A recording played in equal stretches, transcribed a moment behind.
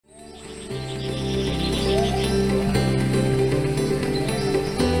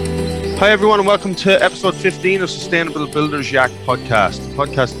Hi everyone and welcome to episode 15 of Sustainable Builders Yak podcast. The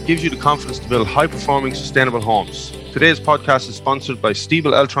podcast that gives you the confidence to build high-performing sustainable homes. Today's podcast is sponsored by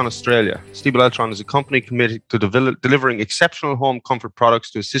Stiebel Eltron Australia. Stiebel Eltron is a company committed to delivering exceptional home comfort products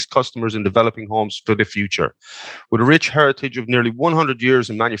to assist customers in developing homes for the future. With a rich heritage of nearly 100 years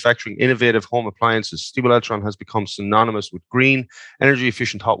in manufacturing innovative home appliances, Stiebel Eltron has become synonymous with green,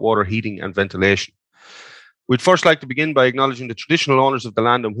 energy-efficient hot water heating and ventilation. We'd first like to begin by acknowledging the traditional owners of the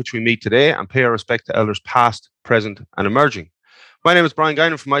land on which we meet today and pay our respect to elders past, present and emerging. My name is Brian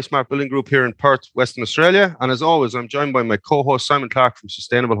Guinan from iSmart Building Group here in Perth, Western Australia. And as always, I'm joined by my co-host Simon Clark from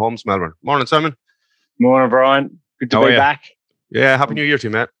Sustainable Homes Melbourne. Morning, Simon. Morning, Brian. Good to be back. Yeah, Happy New Year to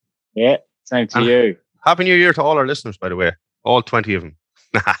you, mate. Yeah, same to you. Happy New Year to all our listeners, by the way. All 20 of them.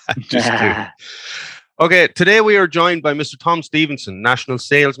 Just kidding. Okay, today we are joined by Mr. Tom Stevenson, National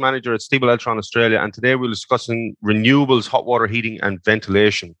Sales Manager at Stiebel Eltron Australia, and today we're discussing renewables, hot water heating and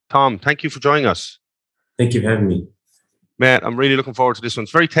ventilation. Tom, thank you for joining us. Thank you for having me. Mate, I'm really looking forward to this one.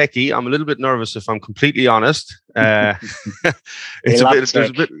 It's very techy. I'm a little bit nervous if I'm completely honest. There's a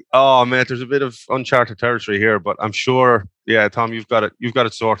bit of uncharted territory here, but I'm sure, yeah, Tom, you've got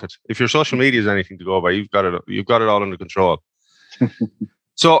it sorted. If your social media is anything to go by, you've got it all under control.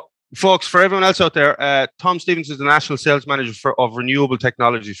 So, folks, for everyone else out there, Tom Stevens is the National Sales Manager of Renewable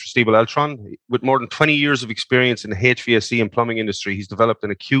Technologies for Stiebel Eltron. With more than 20 years of experience in the HVAC and plumbing industry, he's developed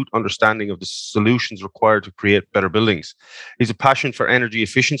an acute understanding of the solutions required to create better buildings. He's a passion for energy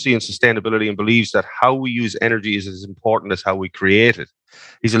efficiency and sustainability and believes that how we use energy is as important as how we create it.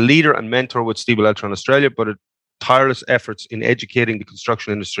 He's a leader and mentor with Stiebel Eltron Australia, but tireless efforts in educating the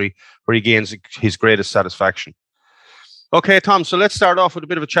construction industry where he gains his greatest satisfaction. Okay, Tom, so let's start off with a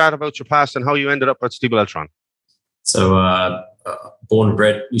bit of a chat about your past and how you ended up at Stiebel Eltron. So, born and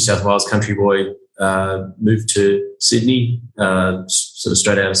bred New South Wales country boy, moved to Sydney, sort of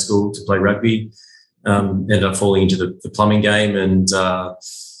straight out of school to play rugby, ended up falling into the plumbing game and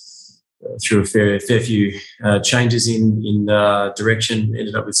through a fair few changes in direction,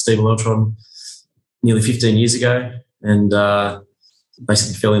 ended up with Stiebel Eltron nearly 15 years ago and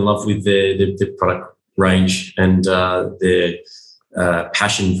basically fell in love with the product range and their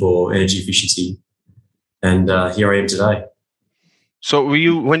passion for energy efficiency. And here I am today. So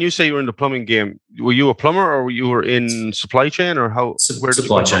when you say you were in the plumbing game, were you a plumber or you were in supply chain or how?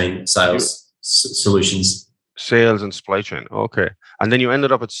 Supply chain, sales, solutions. Sales and supply chain. Okay. And then you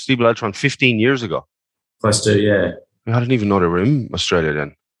ended up at Stiebel Eltron 15 years ago. Close to, yeah. I didn't even know they were in Australia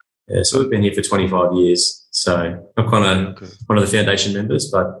then. Yeah, so we've been here for 25 years. So I'm kind of one of the foundation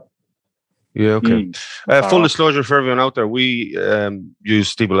members, but yeah, okay. Full disclosure for everyone out there, we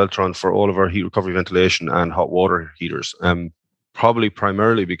use Stiebel Eltron for all of our heat recovery ventilation and hot water heaters. Probably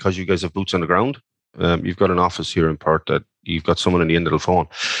primarily because you guys have boots on the ground. You've got an office here in Perth that you've got someone on the end of the phone.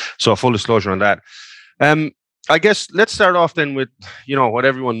 So full disclosure on that. I guess let's start off then with, what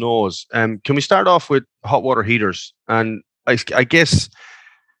everyone knows. Can we start off with hot water heaters? And I guess,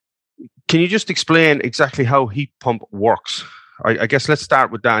 can you just explain exactly how heat pump works? I guess let's start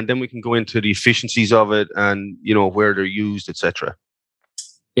with that, and then we can go into the efficiencies of it and where they're used, etc.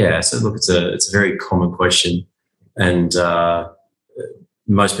 Yeah, so look, it's a very common question, and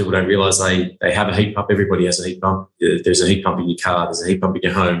most people don't realise they have a heat pump. Everybody has a heat pump. There's a heat pump in your car. There's a heat pump in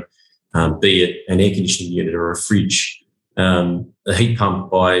your home, be it an air conditioning unit or a fridge. The heat pump,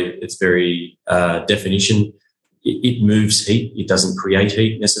 by its very definition, it moves heat. It doesn't create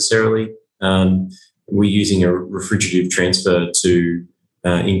heat necessarily. We're using a refrigerative transfer to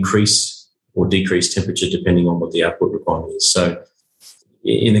increase or decrease temperature depending on what the output requirement is. So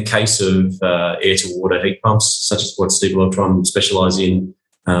in the case of air-to-water heat pumps, such as what Stiebel Eltron specialise in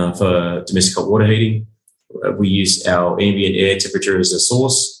for domestic hot water heating, we use our ambient air temperature as a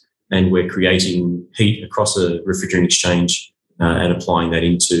source, and we're creating heat across a refrigerant exchange and applying that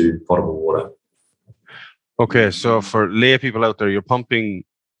into potable water. Okay, so for lay people out there, you're pumping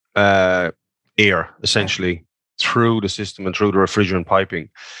air essentially through the system and through the refrigerant piping,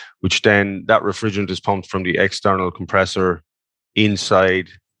 which then that refrigerant is pumped from the external compressor inside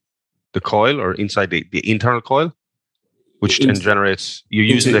the coil or inside the internal coil, which then generates, you're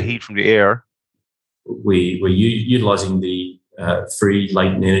using the heat from the air. We're utilising the free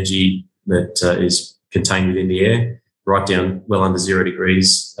latent energy that is contained within the air, right down well under 0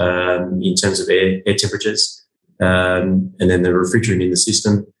 degrees in terms of air temperatures. And then the refrigerant in the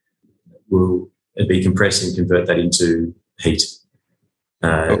system will be compressed and convert that into heat.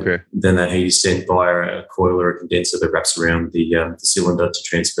 Then that heat is sent via a coil or a condenser that wraps around the cylinder to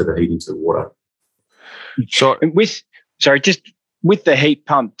transfer the heat into the water. So, just with the heat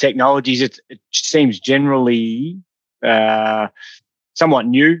pump technologies, it seems generally, so somewhat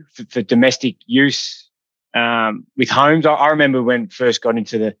new for domestic use with homes. I remember when first got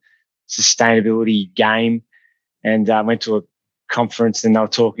into the sustainability game and went to a conference and they were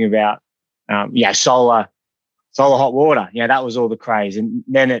talking about solar hot water. That was all the craze. And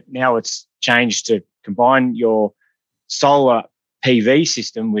then now it's changed to combine your solar PV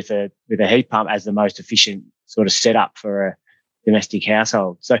system with a heat pump as the most efficient sort of setup for a domestic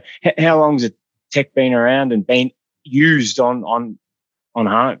household. So how long has the tech been around and been used on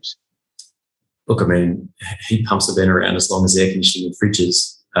homes? Look, I mean, heat pumps have been around as long as air conditioning and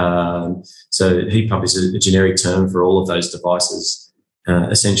fridges. So heat pump is a generic term for all of those devices.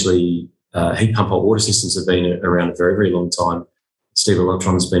 Essentially, heat pump hot water systems have been around a very, very long time. Steve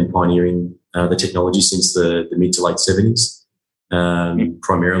Electron has been pioneering the technology since the mid to late 70s,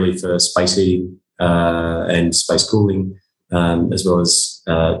 primarily for space heating and space cooling, as well as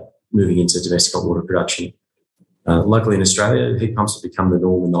moving into domestic hot water production. Locally in Australia, heat pumps have become the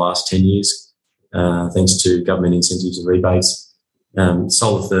norm in the last 10 years, thanks to government incentives and rebates.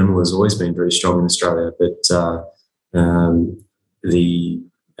 Solar thermal has always been very strong in Australia, but the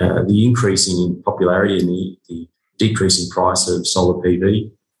increase in popularity and the decrease in price of solar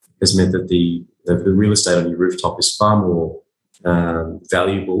PV has meant that the real estate on your rooftop is far more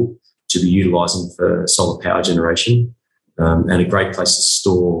valuable to be utilising for solar power generation. And a great place to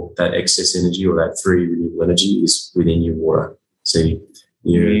store that excess energy or that free renewable energy is within your water. So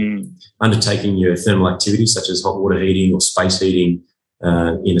you're undertaking your thermal activities such as hot water heating or space heating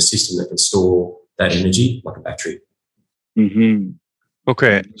in a system that can store that energy like a battery. Mm-hmm.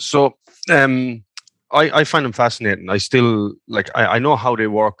 Okay, so I find them fascinating. I still I know how they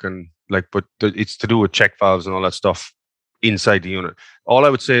work and but it's to do with check valves and all that stuff inside the unit. All I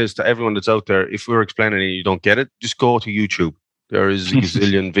would say is to everyone that's out there, if we're explaining it and you don't get it, just go to YouTube. There is a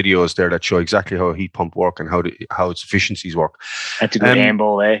gazillion videos there that show exactly how a heat pump work and how its efficiencies work. That's a good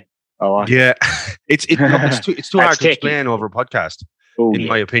handball there. Yeah, it's too hard to explain over a podcast, in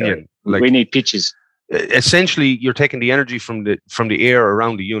my opinion. We need pictures. Essentially, you're taking the energy from the air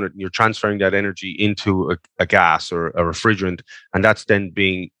around the unit and you're transferring that energy into a gas or a refrigerant, and that's then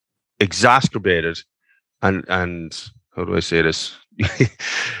being exacerbated and how do I say this?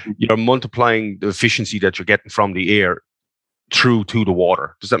 You're multiplying the efficiency that you're getting from the air through to the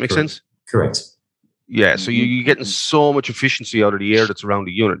water. Does that make sense? Correct. Yeah. So you're getting so much efficiency out of the air that's around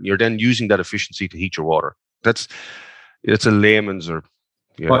the unit. And you're then using that efficiency to heat your water. That's a layman's or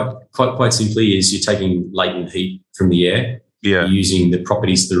quite simply is you're taking latent heat from the air. Yeah. Using the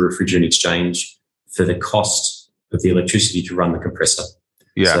properties of the refrigerant exchange for the cost of the electricity to run the compressor.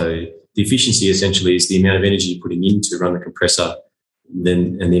 Yeah. So the efficiency essentially is the amount of energy you're putting in to run the compressor, and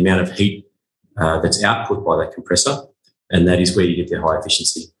the amount of heat that's output by that compressor, and that is where you get the high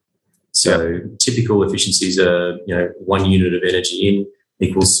efficiency. So typical efficiencies are 1 unit of energy in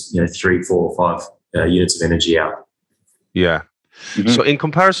equals 3, 4, or 5 units of energy out. Yeah. Mm-hmm. So in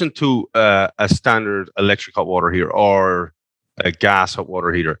comparison to a standard electric hot water heater or a gas hot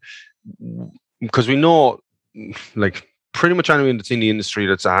water heater, because we know pretty much anyone that's in the industry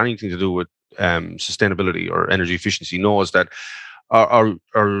that's anything to do with sustainability or energy efficiency knows that our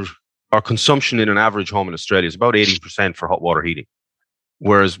consumption in an average home in Australia is about 80% for hot water heating,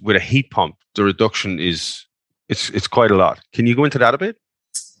 whereas with a heat pump, the reduction is it's quite a lot. Can you go into that a bit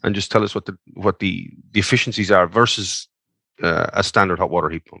and just tell us what the efficiencies are versus a standard hot water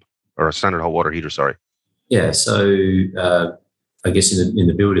heat pump or a standard hot water heater? Sorry. Yeah. So I guess in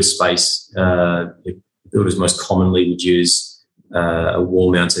the builder space. Builders most commonly would use a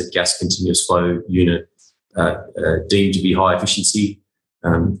wall-mounted gas continuous flow unit deemed to be high efficiency.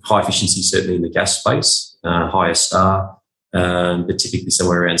 High efficiency certainly in the gas space, higher star, but typically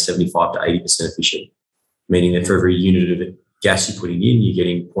somewhere around 75 to 80% efficient, meaning that for every unit of gas you're putting in, you're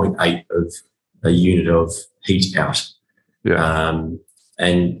getting 0.8 of a unit of heat out. Yeah.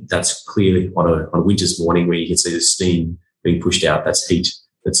 And that's clearly on a winter's morning where you can see the steam being pushed out. That's heat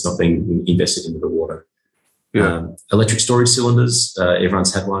that's not being invested into the water. Yeah. Electric storage cylinders,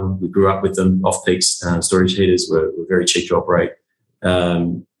 everyone's had one. We grew up with them. Off-peaks storage heaters were very cheap to operate.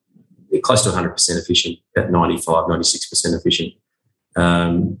 They're close to 100% efficient, about 95, 96% efficient.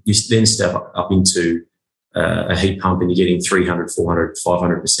 You then step up into a heat pump and you're getting 300, 400,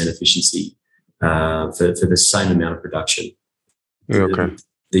 500% efficiency for the same amount of production. Yeah, okay.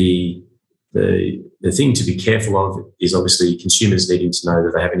 The thing to be careful of is obviously consumers needing to know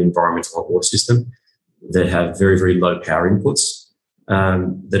that they have an environmental hot water system that have very, very low power inputs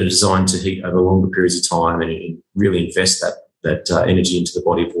that are designed to heat over longer periods of time and really invest that energy into the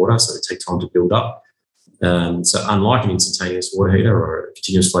body of water, so they take time to build up. So unlike an instantaneous water heater or a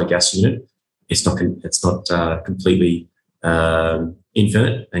continuous flow gas unit, it's not completely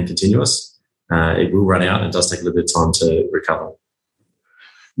infinite and continuous. It will run out, and it does take a little bit of time to recover.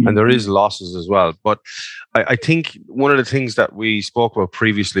 And there is losses as well. But I think one of the things that we spoke about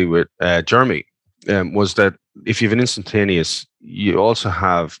previously with Jeremy was that if you have an instantaneous, you also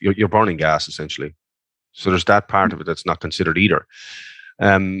have, you're burning gas essentially. So there's that part of it that's not considered either.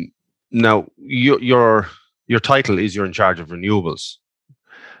 Now, your title is you're in charge of renewables.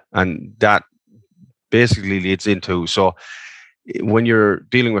 And that basically leads into, so when you're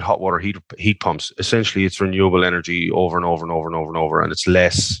dealing with hot water heat pumps, essentially it's renewable energy over and over and over and over and over, and it's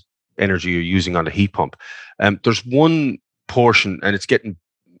less energy you're using on the heat pump. There's one portion, and it's getting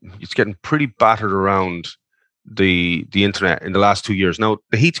pretty battered around the internet in the last 2 years. Now,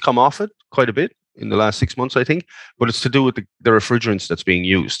 the heat's come off it quite a bit in the last 6 months, I think, but it's to do with the refrigerants that's being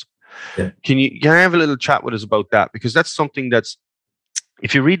used. Yeah. Can you have a little chat with us about that? Because that's something that's,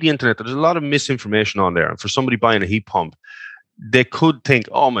 if you read the internet, there's a lot of misinformation on there. And for somebody buying a heat pump, they could think,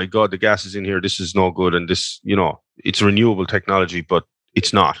 oh my God, the gas is in here, this is no good, and this, it's renewable technology, but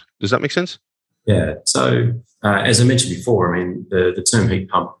it's not. Does that make sense? Yeah. So as I mentioned before, I mean, the term heat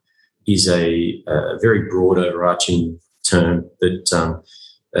pump is a very broad, overarching term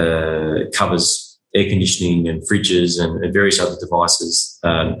that covers air conditioning and fridges and various other devices,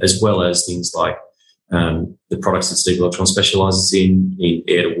 as well as things like the products that Steve Electron specialises in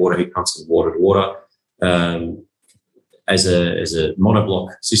air to water heat pumps and water to water. As a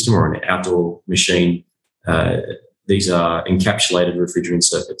monoblock system or an outdoor machine, these are encapsulated refrigerant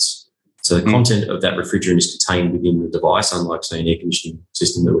circuits. So the content of that refrigerant is contained within the device, unlike, say, an air conditioning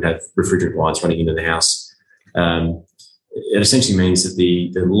system that would have refrigerant lines running into the house. It essentially means that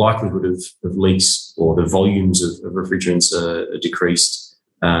the likelihood of leaks or the volumes of refrigerants are decreased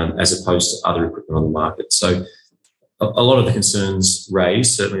as opposed to other equipment on the market. So a lot of the concerns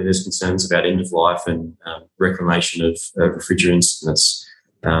raised, certainly there's concerns about end of life and reclamation of refrigerants, and that's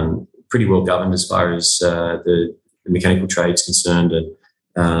pretty well governed as far as the mechanical trade is concerned,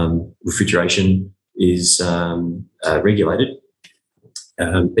 and refrigeration is regulated.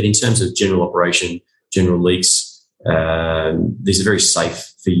 But in terms of general operation, general leaks, these are very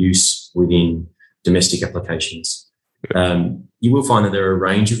safe for use within domestic applications. You will find that there are a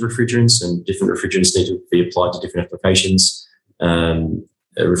range of refrigerants, and different refrigerants need to be applied to different applications.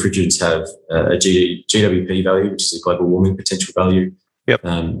 Refrigerants have a GWP value, which is a global warming potential value. Yep.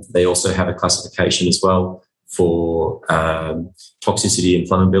 They also have a classification as well for toxicity and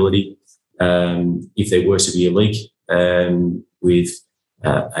flammability. If there were to be a leak with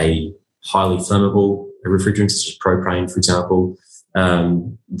a highly flammable refrigerant, such as propane, for example,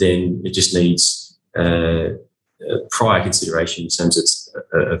 then it just needs prior consideration in terms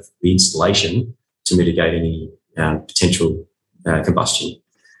of the installation to mitigate any potential combustion.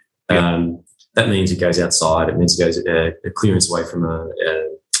 That means it goes outside. It means it goes a clearance away from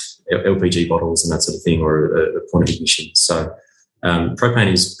LPG bottles and that sort of thing, or a point of ignition. So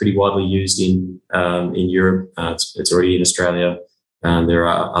propane is pretty widely used in Europe. It's already in Australia. There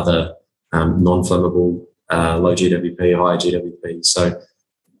are other non-flammable, low GWP, high GWP. So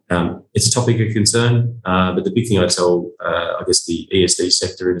it's a topic of concern, but the big thing I tell, I guess, the ESD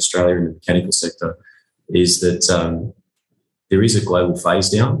sector in Australia and the mechanical sector is that there is a global phase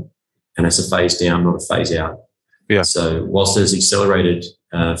down, and it's a phase down, not a phase out. Yeah. So whilst there's accelerated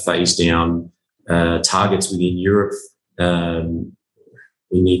phase down targets within Europe,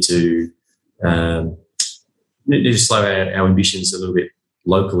 we need to slow our ambitions a little bit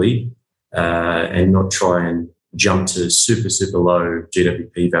locally and not try and jump to super, super low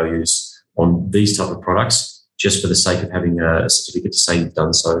GWP values on these type of products just for the sake of having a certificate to say you've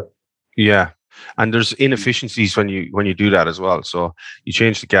done so. Yeah. And there's inefficiencies when you do that as well. So you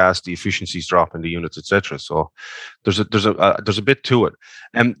change the gas, the efficiencies drop in the units, etc. So there's a bit to it.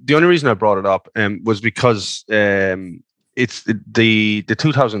 And the only reason I brought it up was because it's the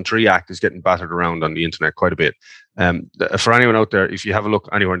 2003 Act is getting battered around on the internet quite a bit. For anyone out there, if you have a look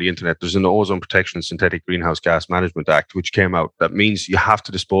anywhere on the internet, there's an Ozone Protection and Synthetic Greenhouse Gas Management Act, which came out. That means you have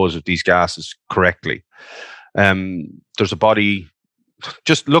to dispose of these gases correctly. There's a body.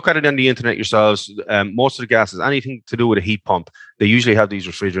 Just look at it on the internet yourselves. Most of the gases, anything to do with a heat pump, they usually have these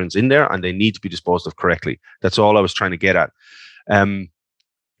refrigerants in there, and they need to be disposed of correctly. That's all I was trying to get at.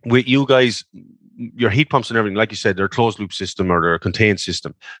 With you guys, your heat pumps and everything, like you said, they're a closed loop system or they're a contained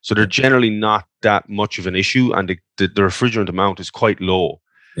system. So they're generally not that much of an issue, and the refrigerant amount is quite low.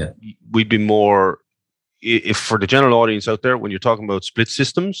 Yeah. We'd be more, if for the general audience out there, when you're talking about split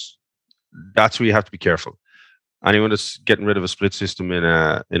systems, that's where you have to be careful. Anyone that's getting rid of a split system in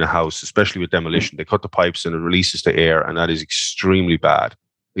a house, especially with demolition, they cut the pipes and it releases the air, and that is extremely bad,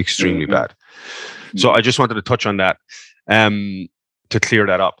 extremely bad. So I just wanted to touch on that. clear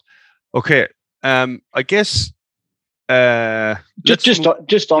that up. Okay, I guess just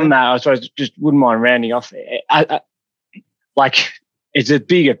on that, I suppose, just wouldn't mind rounding off. Like, it's a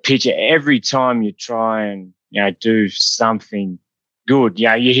bigger picture. Every time you try and do something good,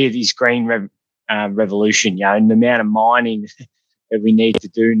 you hear this green revolution, and the amount of mining that we need to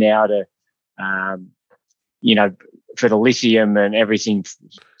do now to, for the lithium and everything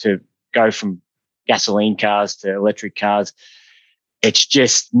to go from gasoline cars to electric cars. It's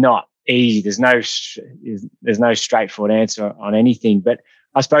just not easy. There's no straightforward answer on anything. But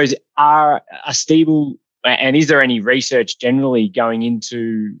I suppose are stable, and is there any research generally going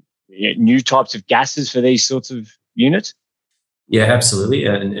into new types of gases for these sorts of units? Yeah, absolutely.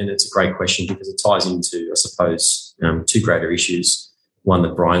 And it's a great question because it ties into, I suppose, two greater issues. One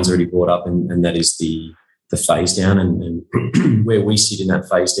that Brian's already brought up, and that is the phase down and where we sit in that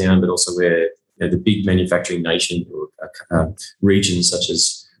phase down, but also where the big manufacturing nation or regions such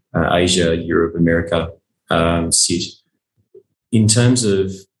as Asia, Europe, America sit. In terms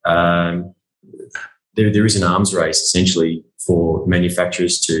of there is an arms race essentially for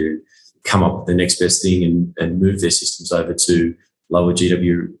manufacturers to come up with the next best thing and move their systems over to lower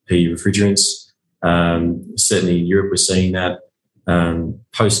GWP refrigerants. Certainly in Europe, we're seeing that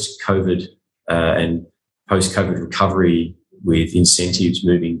post-COVID and post-COVID recovery with incentives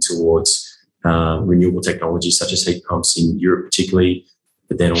moving towards renewable technologies such as heat pumps in Europe particularly,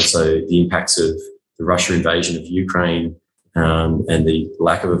 but then also the impacts of the Russia invasion of Ukraine and the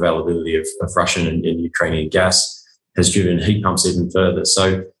lack of availability of Russian and Ukrainian gas has driven heat pumps even further.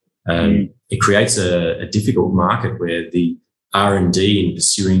 So it creates a difficult market where the R&D in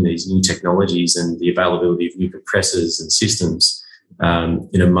pursuing these new technologies and the availability of new compressors and systems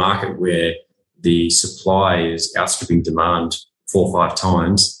in a market where the supply is outstripping demand 4 or 5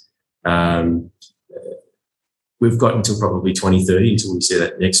 times. We've got until probably 2030 until we see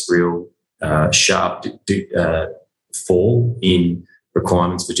that next real sharp fall in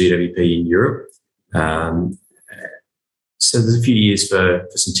requirements for GWP in Europe. So there's a few years for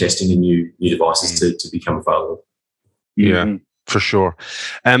some testing and new devices to become available. Yeah, for sure.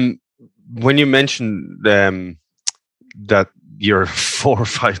 When you mentioned that you're 4 or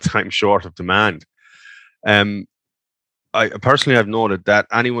 5 times short of demand, I personally have noted that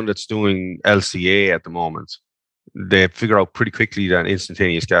anyone that's doing LCA at the moment, they figure out pretty quickly that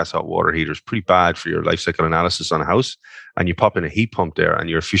instantaneous gas hot water heater is pretty bad for your life cycle analysis on a house. And you pop in a heat pump there and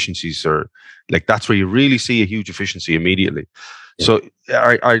your efficiencies are like, that's where you really see a huge efficiency immediately. Yeah. So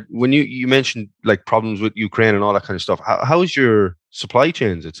when you mentioned like problems with Ukraine and all that kind of stuff, how is your supply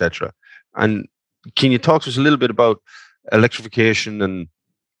chains, etc.? And can you talk to us a little bit about electrification and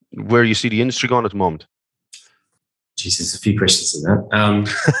where you see the industry going at the moment? Jesus, a few questions in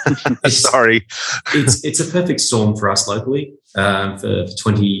that. Sorry. It's a perfect storm for us locally. For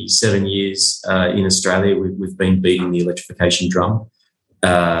 27 years in Australia, we've been beating the electrification drum.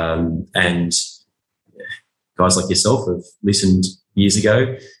 And guys like yourself have listened years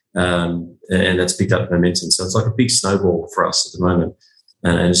ago, and that's picked up momentum. So it's like a big snowball for us at the moment.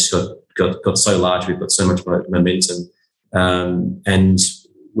 And it's got so large, we've got so much momentum. And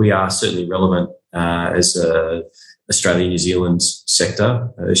we are certainly relevant as a Australia, New Zealand sector,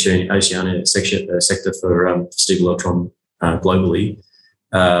 Oceania sector for Stiebel Eltron globally,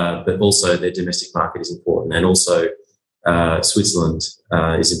 but also their domestic market is important, and also Switzerland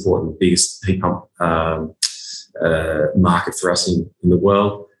is important, biggest heat pump market for us in the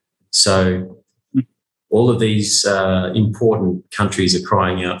world. So all of these important countries are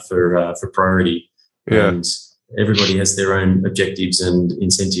crying out for priority, and everybody has their own objectives and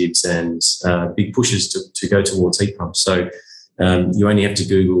incentives and big pushes to go towards heat pumps. So you only have to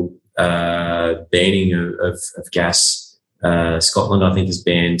Google banning of gas. Scotland, I think, has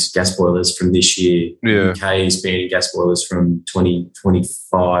banned gas boilers from this year. Yeah. UK is banning gas boilers from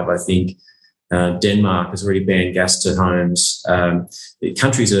 2025, I think. Denmark has already banned gas to homes. The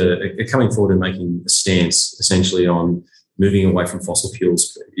countries are coming forward and making a stance essentially on moving away from fossil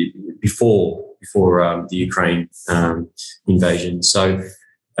fuels before the Ukraine invasion. So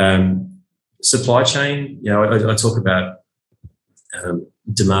supply chain, I talk about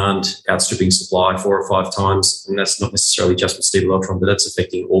demand outstripping supply 4 or 5 times, and that's not necessarily just with Stiebel Eltron, but that's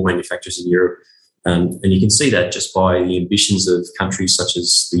affecting all manufacturers in Europe. And you can see that just by the ambitions of countries such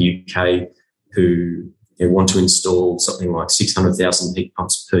as the UK, who want to install something like 600,000 heat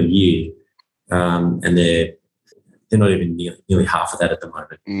pumps per year, and they're not even nearly half of that at the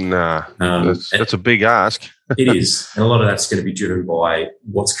moment. Nah, that's a big ask. It is. And a lot of that's going to be driven by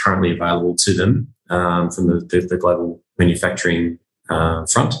what's currently available to them from the global manufacturing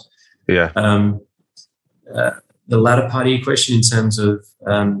front. Yeah. the latter part of your question in terms of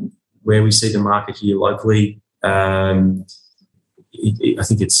where we see the market here locally, I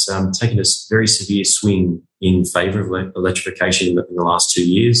think it's taken a very severe swing in favour of electrification in the last 2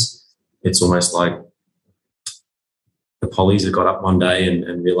 years. It's almost like the pollies have got up one day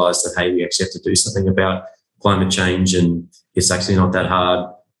and realised that, hey, we actually have to do something about climate change, and it's actually not that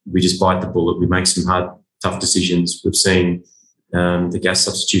hard. We just bite the bullet. We make some hard, tough decisions. We've seen the gas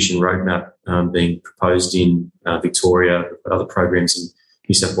substitution roadmap being proposed in Victoria, but other programs in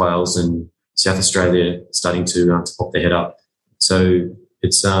New South Wales and South Australia starting to pop their head up. So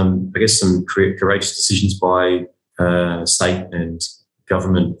it's, I guess, some courageous decisions by state and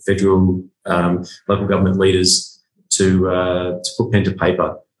government, federal, local government leaders to put pen to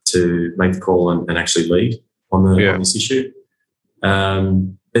paper to make the call and actually lead on this issue.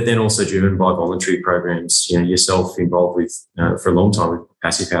 But then also driven by voluntary programs. You know, yourself involved with for a long time with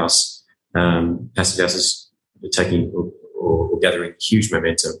Passive House. Passive House is taking or gathering huge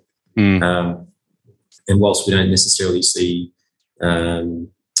momentum. And whilst we don't necessarily see a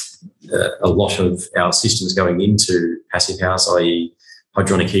lot of our systems going into Passive House, i.e.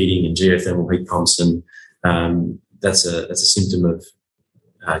 hydronic heating and geothermal heat pumps, and that's a symptom of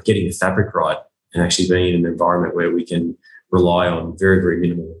getting the fabric right and actually being in an environment where we can rely on very, very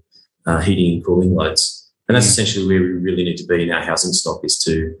minimal heating and cooling loads. And that's essentially where we really need to be in our housing stock, is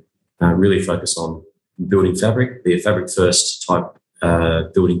to really focus on building fabric, be a fabric first type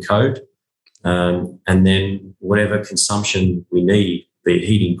building code, and then whatever consumption we need, be it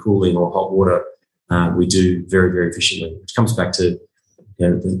heating, cooling or hot water, we do very, very efficiently, which comes back to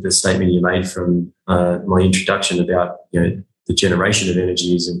the statement you made from my introduction about the generation of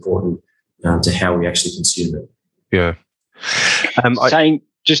energy is important to how we actually consume it. Yeah.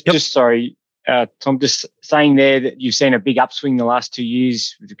 Sorry, Tom, just saying there that you've seen a big upswing the last 2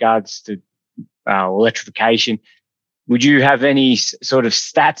 years with regards to electrification. Would you have any sort of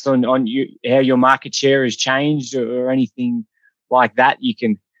stats on how your market share has changed or anything like that you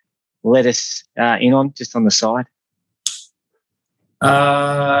can let us in on, just on the side?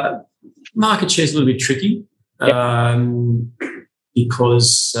 Market share is a little bit tricky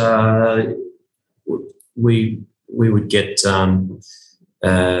because we would get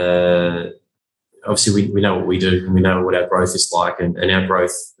obviously we know what we do and we know what our growth is like, and our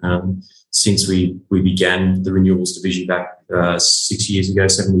growth since we began the renewables division back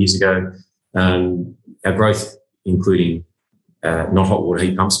 7 years ago, our growth, including not hot water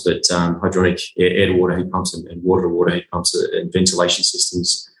heat pumps, but hydronic air-to-water heat pumps and water-to-water heat pumps and ventilation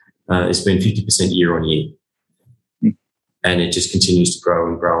systems, has been 50% year on year. And it just continues to grow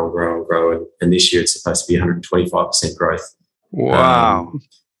and grow and grow and grow. And this year it's supposed to be 125% growth. Wow.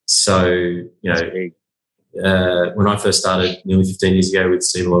 So, when I first started nearly 15 years ago with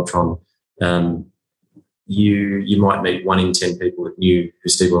Steve Electron, you might meet 1 in 10 people that knew who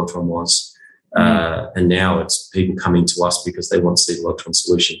Steve Electron was. And now it's people coming to us because they want Steve Electron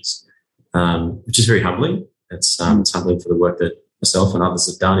solutions, which is very humbling. It's humbling for the work that myself and others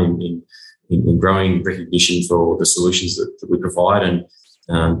have done in growing recognition for the solutions that we provide,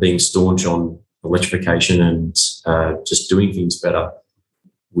 and being staunch on electrification and just doing things better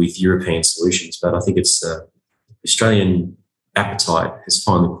with European solutions. But I think it's the Australian appetite has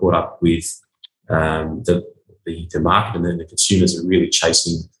finally caught up with the market, and then the consumers are really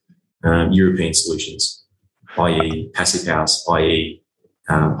chasing European solutions, i.e. Passive House, i.e.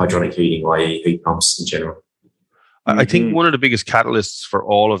 hydronic heating, i.e. heat pumps in general. I think one of the biggest catalysts for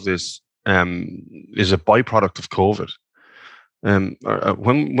all of this is a byproduct of COVID. When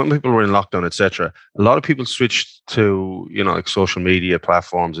people were in lockdown, etc., a lot of people switched to like social media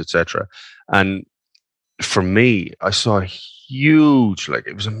platforms, etc. And for me, I saw a huge,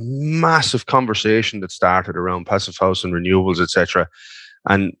 it was a massive conversation that started around Passive House and renewables, etc.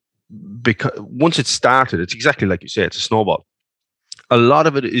 And because once it started, it's exactly like you say, it's a snowball. A lot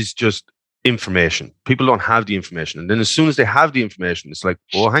of it is just information. People don't have the information. And then as soon as they have the information, it's like,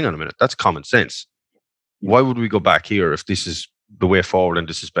 well, hang on a minute, that's common sense. Why would we go back here if this is the way forward and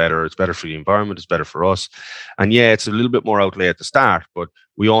this is better? It's better for the environment, it's better for us. And yeah, it's a little bit more outlay at the start, but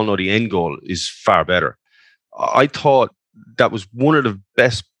we all know the end goal is far better. I thought that was one of the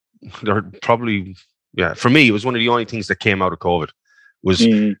best, probably, for me, it was one of the only things that came out of COVID was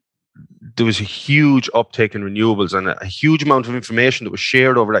there was a huge uptake in renewables and a huge amount of information that was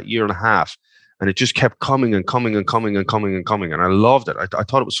shared over that year and a half. And it just kept coming and coming and coming and coming and coming. And I loved it. I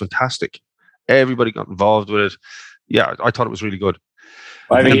thought it was fantastic. Everybody got involved with it. Yeah, I thought it was really good.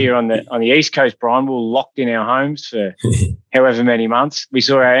 Over here on the East Coast, Brian, we were locked in our homes for however many months. We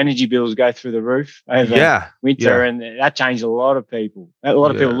saw our energy bills go through the roof over winter, and that changed a lot of people. A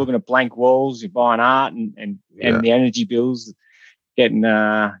lot of people looking at blank walls, buying art, and the energy bills getting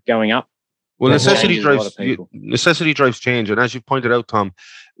going up. Well, necessity drives change, and as you pointed out, Tom,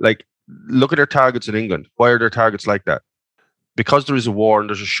 like look at their targets in England. Why are their targets like that? Because there is a war and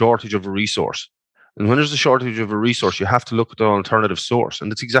there's a shortage of a resource. And when there's a shortage of a resource, you have to look at an alternative source,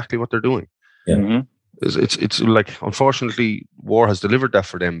 and that's exactly what they're doing. Yeah. Mm-hmm. It's like, unfortunately, war has delivered that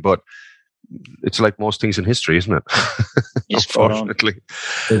for them, but it's like most things in history, isn't it? Unfortunately.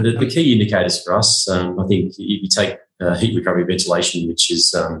 The key indicators for us, I think, if you take heat recovery ventilation, which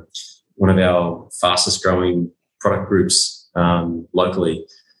is one of our fastest growing product groups locally.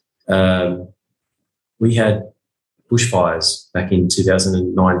 We had bushfires back in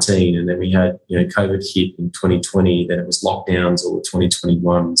 2019, and then we had COVID hit in 2020. Then it was lockdowns all of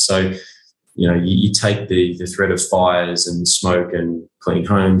 2021. So you take the threat of fires and smoke and clean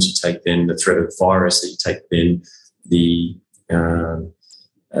homes. You take then the threat of virus. You take then the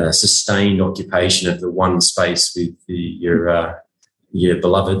sustained occupation of the one space with your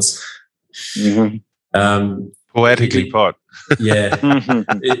beloveds. Mm-hmm. Poetically put. Yeah. I think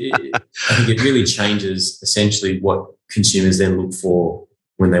it really changes essentially what consumers then look for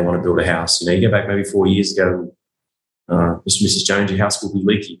when they want to build a house. You go back maybe 4 years ago, Mrs. Jones, your house will be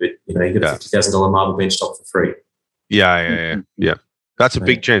leaky, but you get a $50,000 marble bench top for free. Yeah. That's a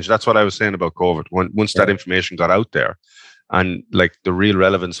big change. That's what I was saying about COVID. Once that information got out there, and like the real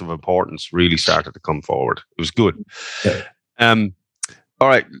relevance of importance really started to come forward. It was good. Yeah. All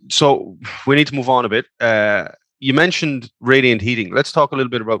right, so we need to move on a bit. You mentioned radiant heating. Let's talk a little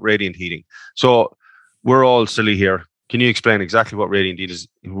bit about radiant heating. So we're all silly here. Can you explain exactly what radiant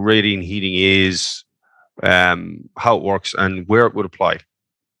heating is, how it works, and where it would apply?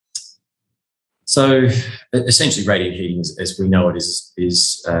 So essentially, radiant heating, as we know it, is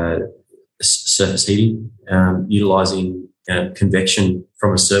surface heating, utilising convection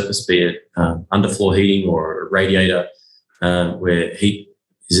from a surface, be it underfloor heating or a radiator, where heat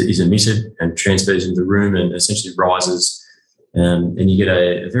is emitted and transfers into the room and essentially rises, and you get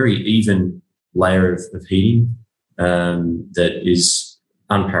a very even layer of heating that is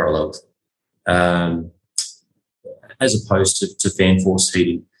unparalleled, as opposed to fan force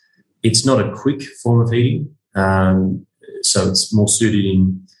heating. It's not a quick form of heating, so it's more suited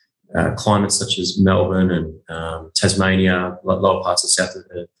in climates such as Melbourne and Tasmania, lower parts of southern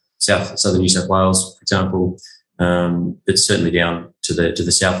New South Wales, for example. But certainly down to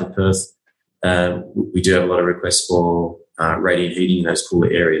the south of Perth, we do have a lot of requests for radiant heating in those cooler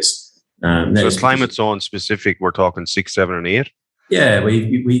areas. So climate zone specific, we're talking 6, 7, and 8? Yeah,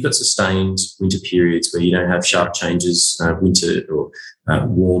 we've got sustained winter periods where you don't have sharp changes, winter or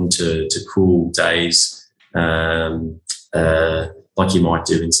warm to cool days, like you might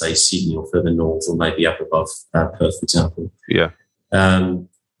do in, say, Sydney or further north, or maybe up above Perth, for example. Yeah.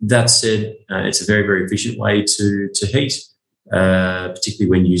 That said, it's a very, very efficient way to heat, particularly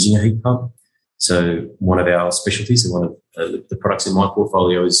when using a heat pump. So one of our specialties and one of the products in my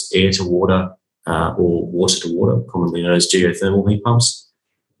portfolio is air to water or water to water, commonly known as geothermal heat pumps,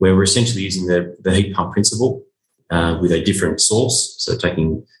 where we're essentially using the heat pump principle with a different source. So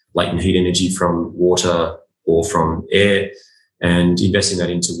taking latent heat energy from water or from air and investing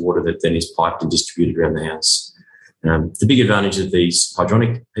that into water that then is piped and distributed around the house. The big advantage of these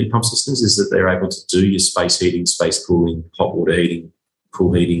hydronic heat pump systems is that they're able to do your space heating, space cooling, hot water heating,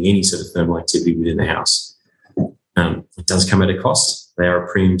 cool heating, any sort of thermal activity within the house. It does come at a cost. They are a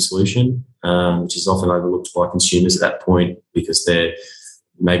premium solution, which is often overlooked by consumers at that point because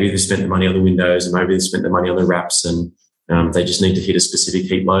maybe they've spent the money on the windows and maybe they've spent the money on the wraps, and they just need to hit a specific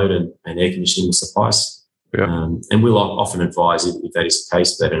heat load and air conditioning will suffice. Yeah. And we'll often advise, if that is the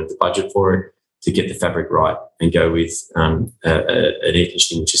case, if they don't have the budget for it, to get the fabric right and go with an air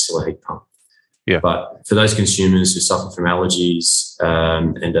conditioning, which is still a heat pump. Yeah. But for those consumers who suffer from allergies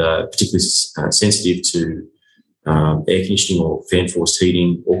and are particularly sensitive to air conditioning or fan forced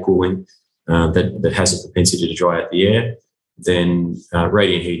heating or cooling that has a propensity to dry out the air, then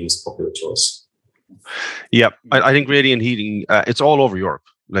radiant heating is a popular choice. Yeah, I think radiant heating, it's all over Europe.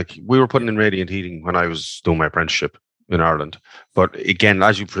 Like we were putting in radiant heating when I was doing my apprenticeship in Ireland. But again,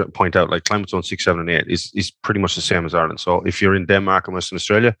 as you point out, like climate zone 6, 7, and 8 is pretty much the same as Ireland. So if you're in Denmark and Western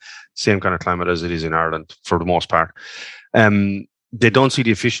Australia, same kind of climate as it is in Ireland for the most part. They don't see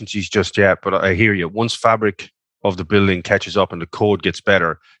the efficiencies just yet, but I hear you. Once fabric of the building catches up and the code gets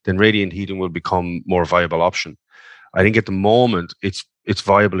better, then radiant heating will become more viable option. I think at the moment it's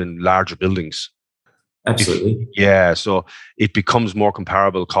viable in larger buildings. Absolutely. So it becomes more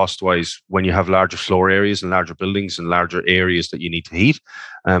comparable cost-wise when you have larger floor areas and larger buildings and larger areas that you need to heat.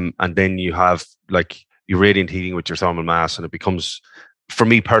 And then you have like your radiant heating with your thermal mass, and it becomes, for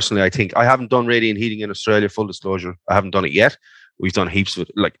me personally, I think I haven't done radiant heating in Australia, full disclosure. I haven't done it yet. We've done heaps of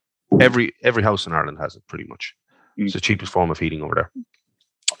it. Like every house in Ireland has it pretty much. It's the cheapest form of heating over there.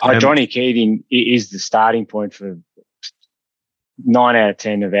 Hydronic heating is the starting point for 9 out of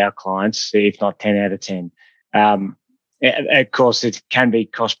 10 of our clients, if not 10 out of 10. Of course, it can be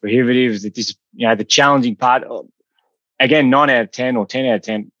cost prohibitive. The challenging part, again, 9 out of 10 or 10 out of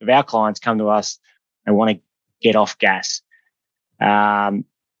 10 of our clients come to us and want to get off gas. And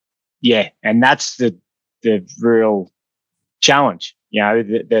that's the real challenge.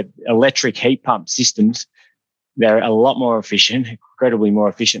 The electric heat pump systems, they're a lot more efficient, incredibly more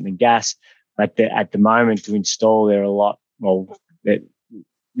efficient than gas. But at the moment to install, they're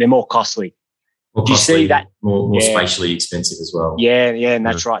they're more costly. Do you see that? More spatially expensive as well. Yeah, and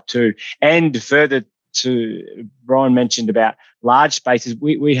that's right too. And further to Brian mentioned about large spaces,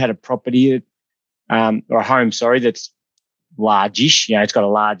 we had a property or a home, that's largish. It's got a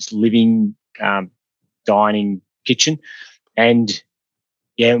large living, dining, kitchen, and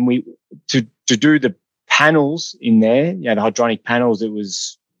we to do the panels in there, the hydronic panels, it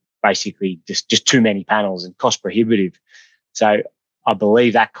was basically just too many panels and cost prohibitive. So I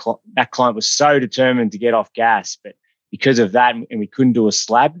believe that client was so determined to get off gas, but because of that, and we couldn't do a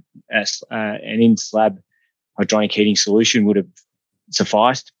slab, an in-slab hydronic heating solution would have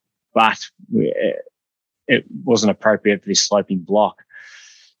sufficed, but it wasn't appropriate for this sloping block.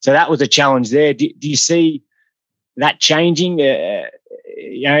 So that was a challenge there. Do you see that changing? Are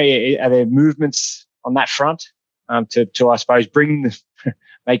there movements on that front to I suppose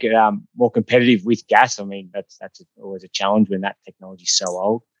make it more competitive with gas? I mean, that's always a challenge when that technology is so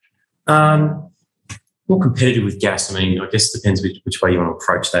old. More competitive with gas. I mean, I guess it depends which way you want to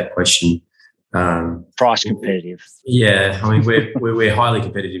approach that question. Price competitive. Yeah, I mean, we're highly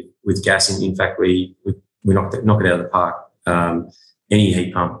competitive with gas. In fact, we knock it out of the park. Any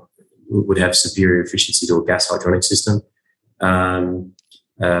heat pump would have superior efficiency to a gas hydronic system.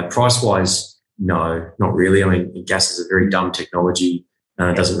 Price-wise, no, not really. I mean, gas is a very dumb technology.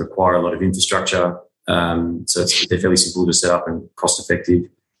 It doesn't require a lot of infrastructure, so they're fairly simple to set up and cost-effective.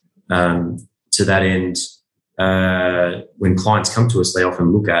 To that end, when clients come to us, they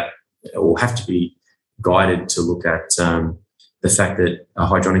often look at or have to be guided to look at the fact that a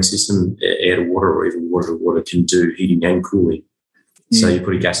hydronic system, air to water or even water to water, can do heating and cooling. So you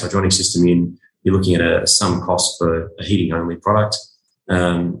put a gas hydronic system in, you're looking at a sum cost for a heating-only product.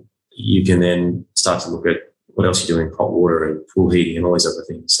 You can then start to look at what else you're doing, hot water and pool heating and all these other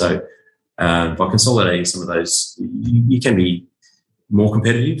things. So by consolidating some of those, you can be more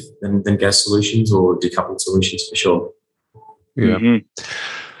competitive than gas solutions or decoupled solutions for sure. Yeah.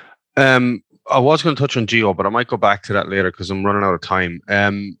 Mm-hmm. I was going to touch on Geo, but I might go back to that later because I'm running out of time.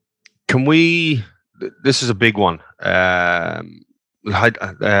 This is a big one. Look,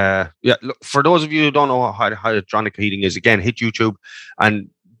 for those of you who don't know what hydronic heating is, again, hit YouTube and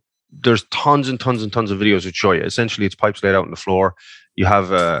there's tons and tons and tons of videos that show you. Essentially, it's pipes laid out on the floor. You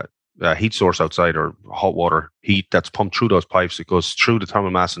have a heat source outside or hot water heat that's pumped through those pipes. It goes through the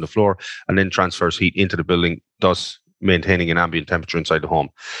thermal mass in the floor and then transfers heat into the building, thus maintaining an ambient temperature inside the home.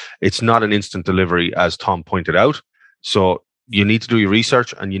 It's not an instant delivery, as Tom pointed out. So you need to do your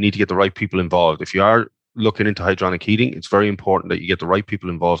research and you need to get the right people involved. If you are looking into hydronic heating, it's very important that you get the right people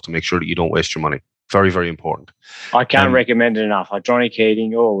involved to make sure that you don't waste your money. Very, very important. I can't recommend it enough. Hydronic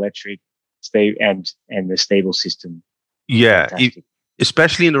heating or electric, and the stable system. Yeah,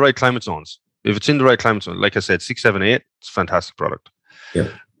 especially in the right climate zones. If it's in the right climate zone, like I said, 6, 7, 8, it's a fantastic product. Yeah.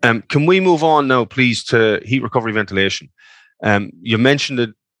 Can we move on now, please, to heat recovery ventilation? You mentioned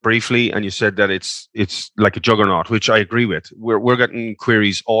it briefly, and you said that it's like a juggernaut, which I agree with. We're getting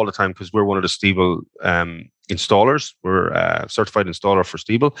queries all the time because we're one of the Stiebel installers. We're a certified installer for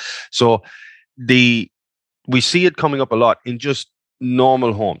Stiebel. So we see it coming up a lot in just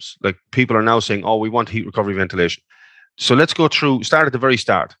normal homes. Like people are now saying, "Oh, we want heat recovery ventilation." So let's go through. Start at the very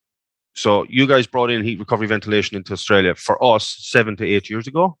start. So you guys brought in heat recovery ventilation into Australia for us 7 to 8 years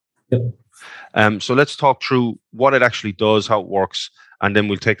ago. Yep. So let's talk through what it actually does, how it works, and then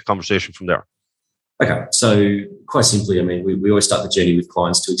we'll take the conversation from there. Okay. So quite simply, I mean, we always start the journey with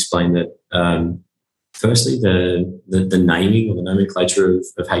clients to explain that, firstly, the naming or the nomenclature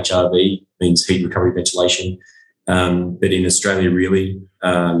of HRV means heat recovery ventilation. But in Australia, really,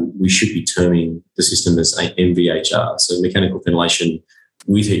 we should be terming the system as MVHR, so mechanical ventilation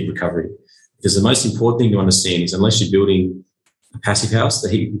with heat recovery. Because the most important thing to understand is unless you're building a passive house, the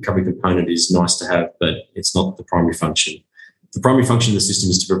heat recovery component is nice to have, but it's not the primary function. The primary function of the system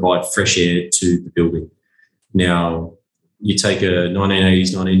is to provide fresh air to the building. Now, you take a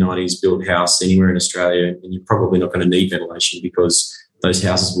 1980s, 1990s built house anywhere in Australia, and you're probably not going to need ventilation because those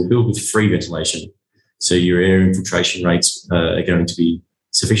houses were built with free ventilation. So your air infiltration rates are going to be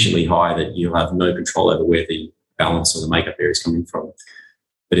sufficiently high that you'll have no control over where the balance or the makeup air is coming from.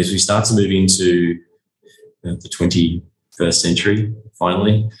 But as we start to move into the 21st century,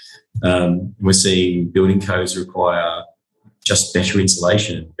 finally, we're seeing building codes require just better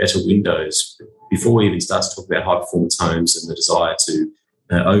insulation, better windows. Before we even start to talk about high-performance homes and the desire to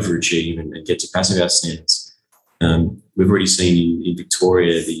overachieve and get to passive house standards, we've already seen in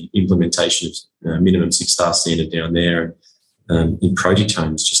Victoria the implementation of minimum 6-star standard down there. In project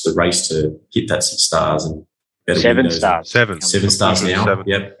homes, just the race to hit that 6 stars and better 7 windows. stars. 7 stars now. 7.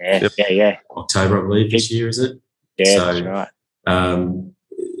 Yep. Yeah. October, I believe, this year, is it? Yeah, So, that's right.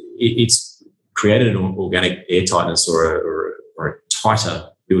 It's created an organic air tightness or a tighter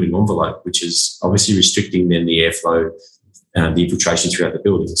building envelope, which is obviously restricting then the airflow, the infiltration throughout the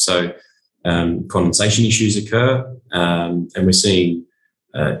building. So condensation issues occur, and we're seeing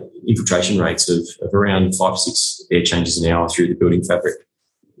infiltration rates of around 5 to 6 air changes an hour through the building fabric,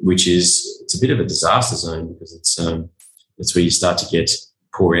 which it's a bit of a disaster zone because it's where you start to get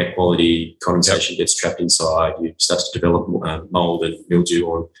poor air quality, condensation gets trapped inside, you start to develop mold and mildew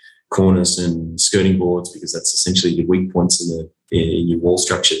on corners and skirting boards because that's essentially your weak points in your wall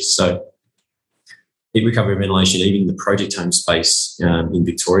structures. So heat recovery ventilation, even the project home space in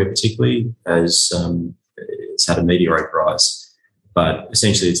Victoria particularly, it's had a meteoric rise. But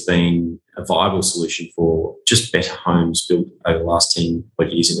essentially it's been a viable solution for just better homes built over the last 10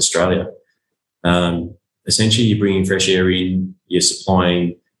 years in Australia. Essentially you're bringing fresh air in, you're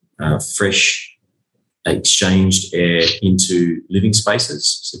supplying fresh exchanged air into living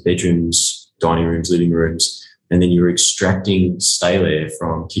spaces, so bedrooms, dining rooms, living rooms, and then you're extracting stale air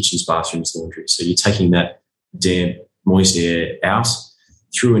from kitchens, bathrooms, laundry. So you're taking that damp, moist air out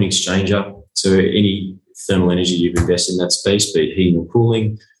through an exchanger. So any thermal energy you've invested in that space, be it heating or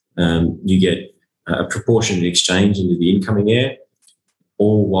cooling, you get a proportionate exchange into the incoming air,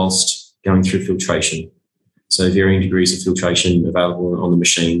 all whilst going through filtration. So varying degrees of filtration available on the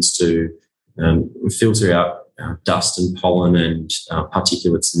machines to filter out dust and pollen and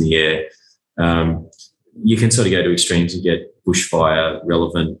particulates in the air. You can sort of go to extremes and get bushfire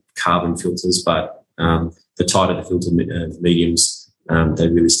relevant carbon filters, but the tighter the filter mediums, they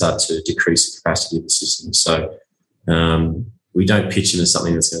really start to decrease the capacity of the system. So we don't pitch into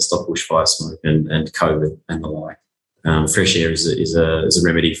something that's going to stop bushfire smoke and COVID and the like. Fresh air is a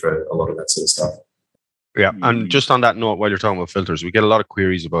remedy for a lot of that sort of stuff. Yeah, and just on that note, while you're talking about filters, we get a lot of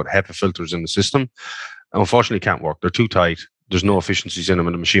queries about HEPA filters in the system. Unfortunately, can't work. They're too tight. There's no efficiencies in them,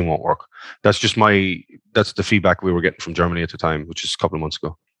 and the machine won't work. That's the feedback we were getting from Germany at the time, which is a couple of months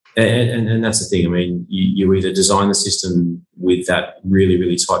ago. And that's the thing. I mean, you either design the system with that really,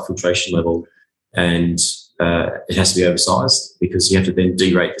 really tight filtration level, and it has to be oversized because you have to then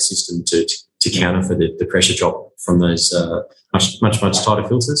derate the system to counter for the pressure drop from those much tighter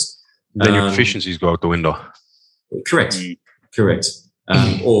filters. Then your efficiencies go out the window. Correct.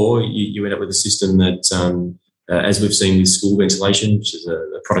 Or you end up with a system that, as we've seen with school ventilation, which is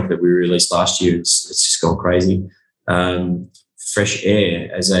a product that we released last year, it's just gone crazy. Fresh air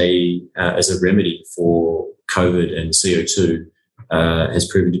as a remedy for COVID and CO2 has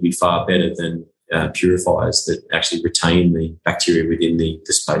proven to be far better than purifiers that actually retain the bacteria within the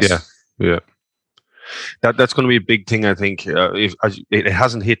space. Yeah. That's going to be a big thing, I think. It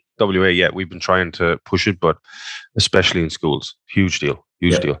hasn't hit WA yet. We've been trying to push it, but especially in schools, huge deal.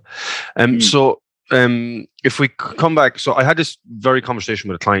 So if we come back, so I had this very conversation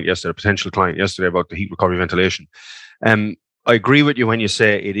with a potential client yesterday about the heat recovery ventilation. I agree with you when you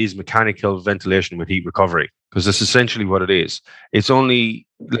say it is mechanical ventilation with heat recovery, because that's essentially what it is. It's only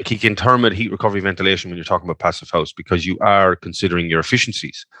like you can term it heat recovery ventilation when you're talking about passive house because you are considering your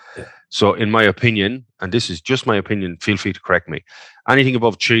efficiencies. Yeah. So in my opinion, and this is just my opinion, feel free to correct me, anything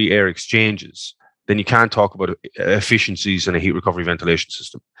above 3 air exchanges, then you can't talk about efficiencies in a heat recovery ventilation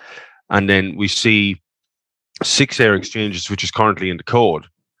system. And then we see 6 air exchanges, which is currently in the code.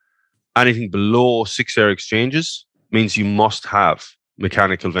 Anything below 6 air exchanges means you must have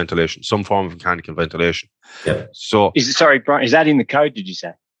mechanical ventilation, some form of mechanical ventilation. Yeah. So, Brian, is that in the code? Did you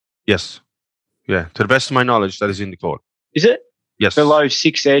say? Yes. Yeah. To the best of my knowledge, that is in the code. Is it? Yes. Below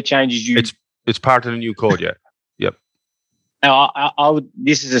 6 air changes, It's part of the new code. Yeah. Yep. Now, I would.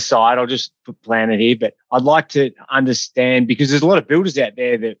 This is a side. I'll just plan it here, but I'd like to understand because there's a lot of builders out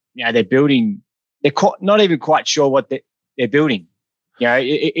there that they're building. They're not even quite sure what they're they're building. You know,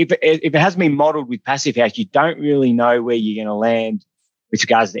 if it hasn't been modelled with Passive House, you don't really know where you're going to land with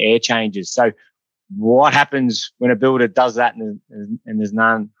regards to air changes. So what happens when a builder does that and there's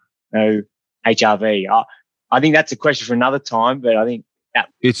no HRV? I think that's a question for another time, but I think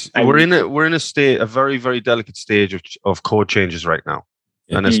we're in a very, very delicate stage of code changes right now.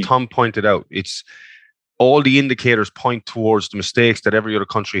 And as Tom pointed out, it's all the indicators point towards the mistakes that every other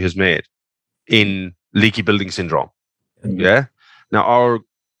country has made in leaky building syndrome. Yeah. Now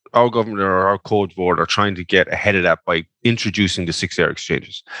our government or our code board are trying to get ahead of that by introducing the 6 air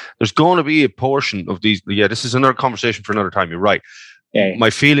exchanges. There's going to be a portion of these. Yeah, this is another conversation for another time. You're right. Yeah. My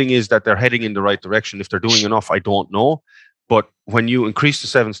feeling is that they're heading in the right direction. If they're doing enough, I don't know. But when you increase to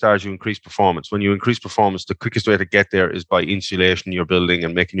 7 stars, you increase performance. When you increase performance, the quickest way to get there is by insulating your building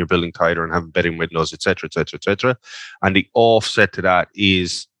and making your building tighter and having bedding windows, etc., etc., etc. And the offset to that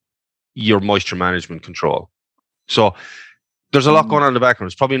is your moisture management control. So there's a lot going on in the background.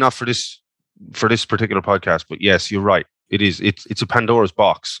 It's probably not for this particular podcast, but yes, you're right. It is. It's a Pandora's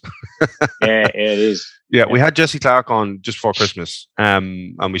box. Yeah, it is. Yeah, we had Jesse Clark on just before Christmas,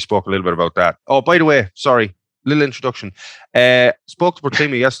 and we spoke a little bit about that. Oh, by the way, sorry, little introduction. Spoke to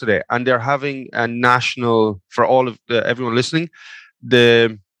Bertimi yesterday, and they're having a national for all of everyone listening.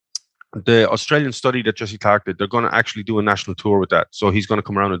 The Australian study that Jesse Clark did, they're going to actually do a national tour with that. So he's going to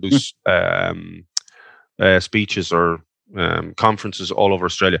come around and do speeches or conferences all over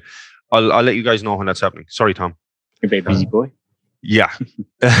Australia. I'll let you guys know when that's happening. Sorry, Tom. You're a very busy boy. Yeah.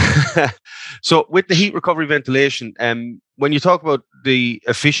 So with the heat recovery ventilation, when you talk about the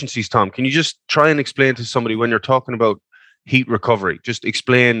efficiencies, Tom, can you just try and explain to somebody when you're talking about heat recovery, just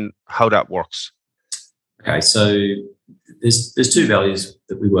explain how that works? Okay, so there's 2 values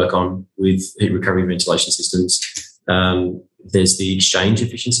that we work on with heat recovery ventilation systems. There's the exchange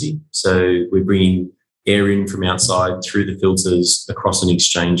efficiency. So we're bringing air in from outside through the filters across an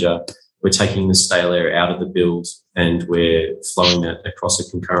exchanger. We're taking the stale air out of the build and we're flowing that across a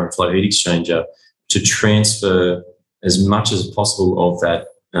concurrent flow heat exchanger to transfer as much as possible of that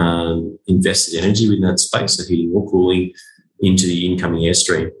invested energy within that space, so heating or cooling, into the incoming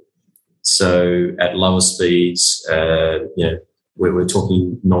airstream. So at lower speeds, we're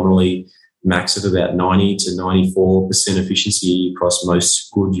talking nominally max of about 90 to 94% efficiency across most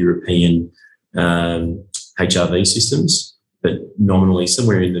good European HRV systems, but nominally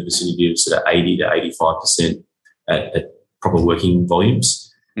somewhere in the vicinity of sort of 80 to 85% at proper working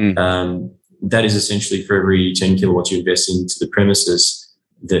volumes. That is essentially for every 10 kilowatts you invest into the premises,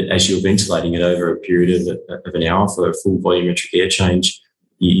 that as you're ventilating it over a period of an hour for a full volumetric air change,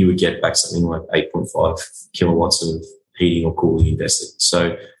 you would get back something like 8.5 kilowatts of heating or cooling invested.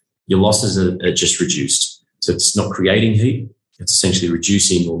 So your losses are just reduced. So it's not creating heat, it's essentially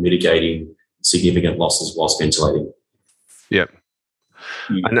reducing or mitigating significant losses whilst ventilating. Yeah.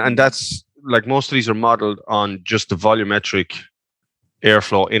 And that's like most of these are modeled on just the volumetric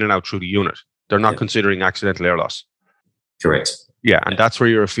airflow in and out through the unit. They're not considering accidental air loss. Correct. Yeah, and that's where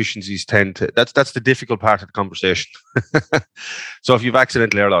your efficiencies tend to... That's the difficult part of the conversation. So if you've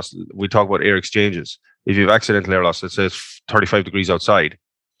accidental air loss, we talk about air exchanges. If you have accidental air loss, it says 35 degrees outside,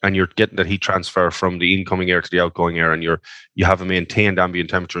 and you're getting that heat transfer from the incoming air to the outgoing air, and you have a maintained ambient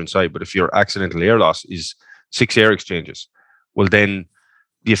temperature inside. But if your accidental air loss is 6 air exchanges, well, then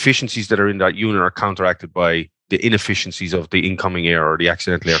the efficiencies that are in that unit are counteracted by the inefficiencies of the incoming air or the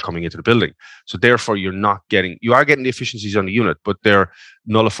accidental air coming into the building. So therefore, you are getting the efficiencies on the unit, but they're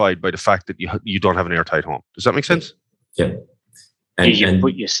nullified by the fact that you don't have an airtight home. Does that make sense? Yeah. And you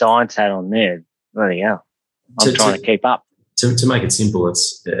put your science hat on there. Bloody hell. I'm trying to keep up. To make it simple,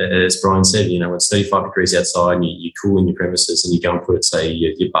 it's as Brian said, it's 35 degrees outside and you cool in your premises and you go and put, say,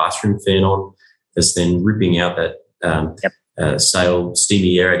 your bathroom fan on. That's then ripping out that stale,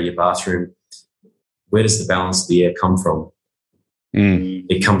 steamy air out of your bathroom. Where does the balance of the air come from?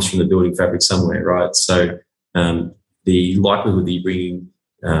 It comes from the building fabric somewhere, right? So the likelihood that you're bringing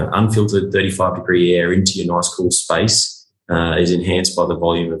unfiltered 35-degree air into your nice, cool space is enhanced by the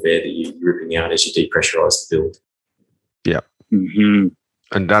volume of air that you're ripping out as you depressurize the build. Yeah. Mm-hmm.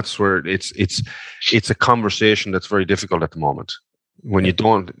 And that's where it's a conversation that's very difficult at the moment. When you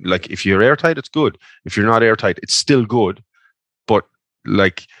don't, like, if you're airtight, it's good. If you're not airtight, it's still good. But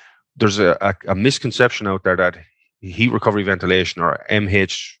like, there's a misconception out there that heat recovery ventilation or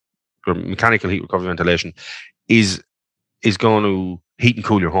MH or mechanical heat recovery ventilation is going to heat and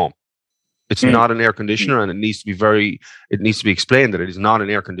cool your home. It's not an air conditioner, and it needs to be explained that it is not an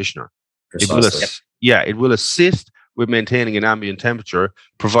air conditioner. It will assist with maintaining an ambient temperature,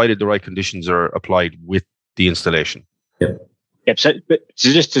 provided the right conditions are applied with the installation. Yep. Yep. So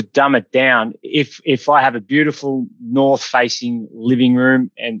just to dumb it down, if I have a beautiful north-facing living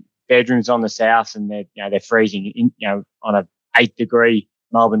room and bedrooms on the south, and they're freezing on a 8-degree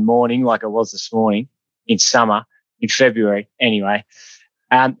Melbourne morning like it was this morning in summer in February anyway,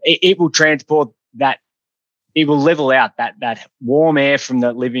 it will transport that. It will level out that warm air from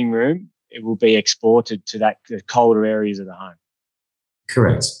the living room. It will be exported to the colder areas of the home.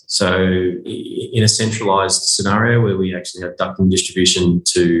 Correct. So in a centralised scenario where we actually have ducting distribution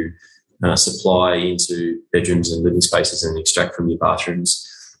to supply into bedrooms and living spaces and extract from your bathrooms,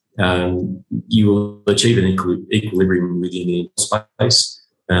 you will achieve an equilibrium within the space.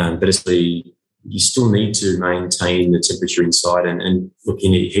 But essentially, you still need to maintain the temperature inside. And look,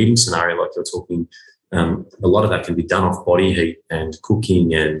 in a heating scenario like you're talking, a lot of that can be done off body heat and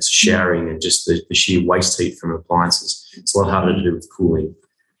cooking and showering and just the sheer waste heat from appliances. It's a lot harder to do with cooling.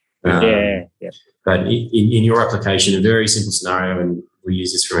 Yeah. But in your application, a very simple scenario, and we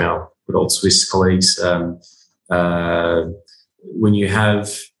use this from our good old Swiss colleagues, when you have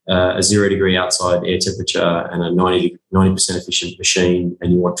a 0 degree outside air temperature and a 90% efficient machine,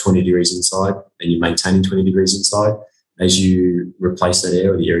 and you want 20 degrees inside and you're maintaining 20 degrees inside, as you replace that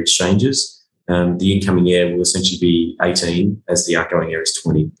air or the air exchanges, the incoming air will essentially be 18 as the outgoing air is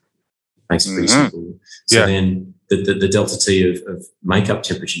 20. Makes it pretty simple. So then the delta T of makeup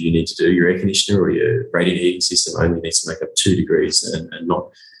temperature you need to do, your air conditioner or your radiant heating system only needs to make up 2 degrees and not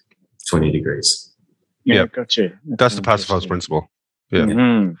 20 degrees. Yeah, gotcha. That's the passive house principle. Yeah,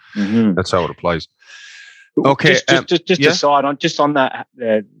 that's how it applies. Okay, just aside on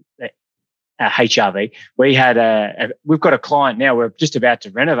the HRV, we've got a client now we're just about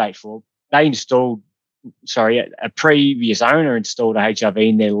to renovate for. They a previous owner installed a HRV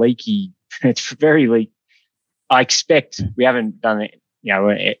in their leaky. It's very leaky. I expect we haven't done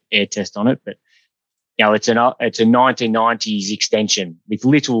an air test on it, but it's a 1990s extension with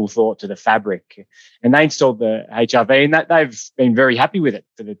little thought to the fabric, and they installed the HRV, and that they've been very happy with it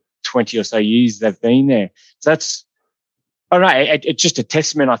for the 20 or so years they've been there. So that's, I don't know, it's just a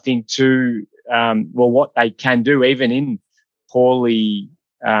testament, I think, to what they can do even in poorly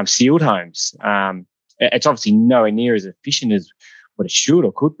sealed homes. It's obviously nowhere near as efficient as what it should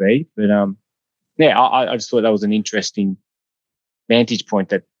or could be, but I just thought that was an interesting vantage point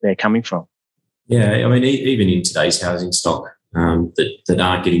that they're coming from. Yeah, I mean, even in today's housing stock that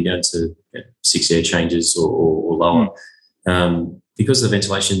aren't getting down to 6 air changes or lower, because the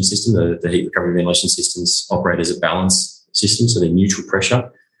ventilation system, the heat recovery ventilation systems operate as a balance system, so they're neutral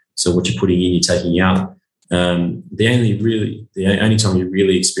pressure. So what you're putting in, you're taking out. The only time you're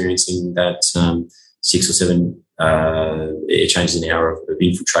really experiencing that 6 or 7 air changes an hour of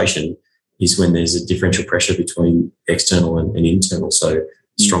infiltration is when there's a differential pressure between external and internal. So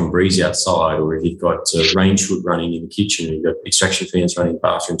strong breeze outside, or if you've got range hood running in the kitchen, or you've got extraction fans running in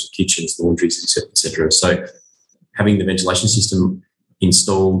bathrooms, kitchens, laundries, etc. So having the ventilation system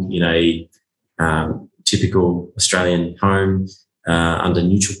installed in a typical Australian home under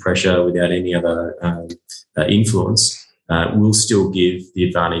neutral pressure without any other influence will still give the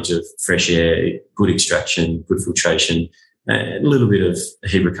advantage of fresh air, good extraction, good filtration, a little bit of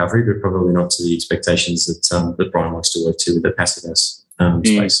heat recovery, but probably not to the expectations that Brian likes to work to with the passive house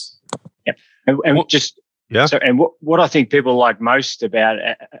space. Yep. And what I think people like most about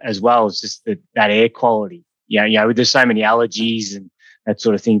it as well is just that air quality. There's so many allergies and that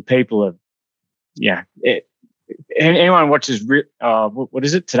sort of thing. People are, anyone watches, what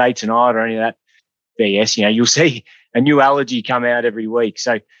is it, Today Tonight or any of that BS, you'll see a new allergy come out every week.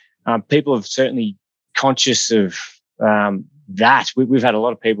 So people are certainly conscious of that. We've had a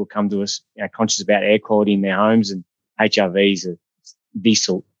lot of people come to us conscious about air quality in their homes, and HRVs are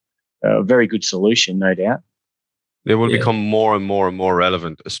a very good solution, no doubt. They will become more and more and more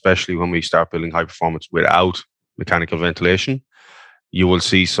relevant, especially when we start building high performance without mechanical ventilation. You will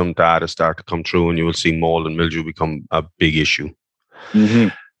see some data start to come through, and you will see mold and mildew become a big issue.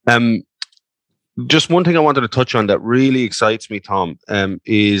 Just one thing I wanted to touch on that really excites me, Tom,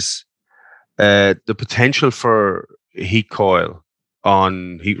 is the potential for heat coil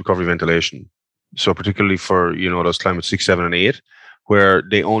on heat recovery ventilation. So particularly for, those climates 6, 7, and 8, where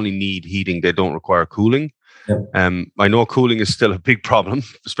they only need heating, they don't require cooling. Yep. I know cooling is still a big problem,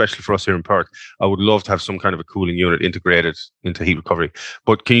 especially for us here in Perth. I would love to have some kind of a cooling unit integrated into heat recovery.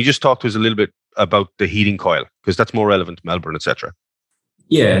 But can you just talk to us a little bit about the heating coil? Because that's more relevant to Melbourne, etc.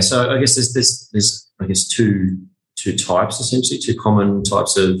 Yeah, so I guess there's two types, essentially, two common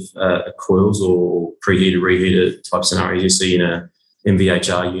types of coils or preheater, reheater type scenarios you see in a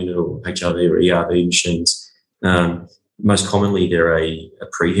MVHR unit or HRV or ERV machines. Most commonly, they're a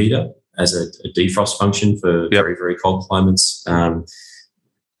preheater. as a defrost function for very, very cold climates.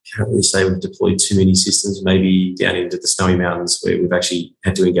 Can't really say we've deployed too many systems, maybe down into the Snowy Mountains where we've actually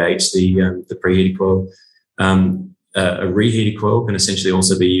had to engage the preheated coil. A reheated coil can essentially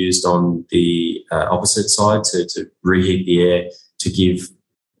also be used on the opposite side to reheat the air to give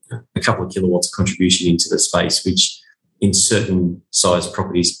a couple of kilowatts of contribution into the space, which in certain size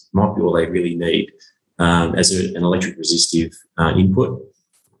properties might be all they really need as an electric resistive input.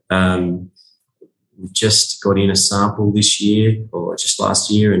 We just got in a sample this year or just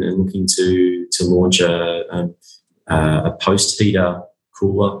last year and looking to launch a post-heater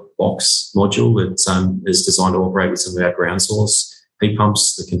cooler box module that is designed to operate with some of our ground source heat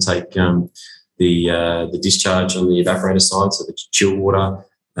pumps that can take the discharge on the evaporator side, so the chill water,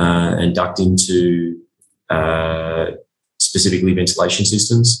 and duct into specifically ventilation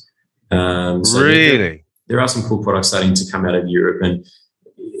systems. So really? There are some cool products starting to come out of Europe, and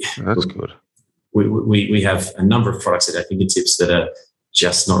that's good. We have a number of products at our fingertips that are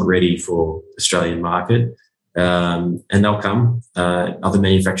just not ready for Australian market, and they'll come. Other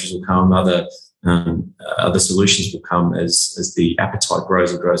manufacturers will come. Other solutions will come as the appetite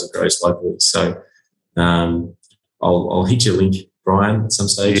grows and grows and grows locally. So I'll hit your link, Brian, at some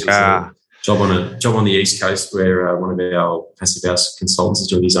stage. Yeah. Job on the East Coast where one of our passive house consultants is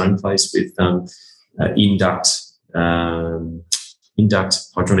doing his own place with induct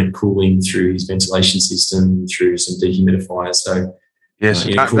hydronic cooling through his ventilation system, through some dehumidifiers. So yes,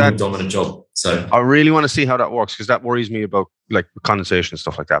 cool dominant job. So I really want to see how that works, because that worries me about like condensation and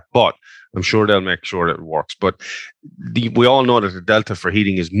stuff like that. But I'm sure they'll make sure that it works. But we all know that the delta for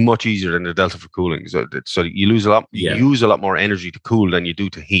heating is much easier than the delta for cooling. So you lose a lot. You use a lot more energy to cool than you do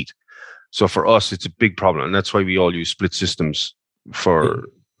to heat. So for us, it's a big problem, and that's why we all use split systems for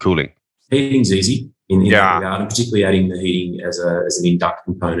cooling. Heating's easy in that regard, and particularly adding the heating as an induct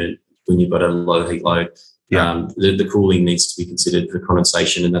component when you've got a low heat load. Yeah. The cooling needs to be considered for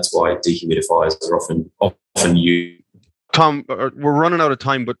condensation, and that's why dehumidifiers are often used. Tom, we're running out of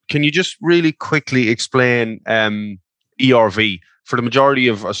time, but can you just really quickly explain ERV? For the majority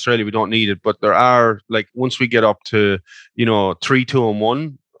of Australia, we don't need it, but there are, like, once we get up to 3, 2, and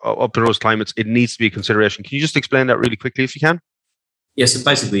 1, up to those climates, it needs to be a consideration. Can you just explain that really quickly if you can? Yeah, so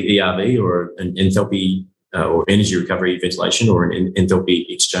basically ERV, or an enthalpy or energy recovery ventilation, or an enthalpy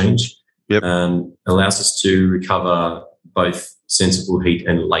exchange, allows us to recover both sensible heat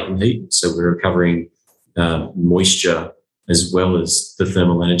and latent heat. So we're recovering moisture as well as the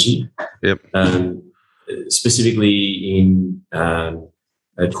thermal energy. Specifically in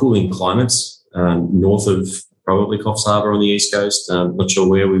cooling climates, north of probably Coffs Harbour on the East Coast. Not sure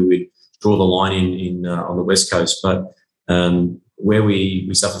where we would draw the line in on the West Coast, but where we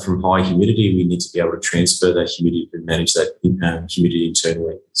suffer from high humidity, we need to be able to transfer that humidity and manage that humidity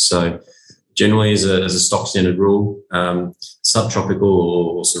internally. So generally, as a stock standard rule,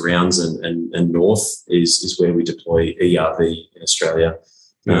 subtropical or surrounds and north is where we deploy ERV in Australia.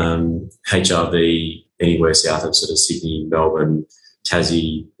 HRV anywhere south of sort of Sydney, Melbourne,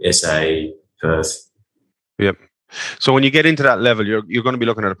 Tassie, SA, Perth. Yep. So when you get into that level, you're going to be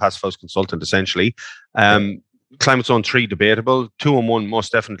looking at a passive house consultant essentially. Climate Zone 3 debatable, 2 and 1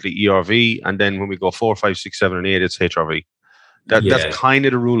 most definitely ERV, and then when we go 4, 5, 6, 7, and 8, it's HRV. That's kind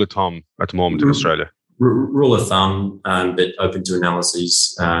of the rule of thumb at the moment in Australia. Rule of thumb, but open to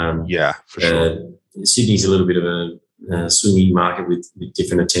analyses. For sure. Sydney's a little bit of a swinging market with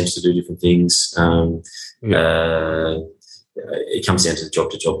different attempts to do different things. It comes down to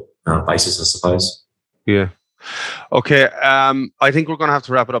job basis, I suppose. Yeah. Okay. I think we're going to have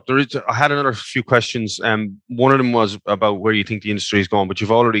to wrap it up. I had another few questions. One of them was about where you think the industry is going, but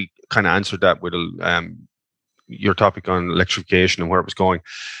you've already kind of answered that with your topic on electrification and where it was going.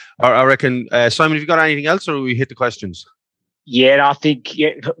 I reckon, Simon, have you got anything else, or we hit the questions? Yeah, I think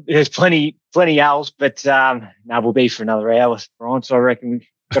there's plenty else, but we'll be for another hour, Brian. So I reckon we've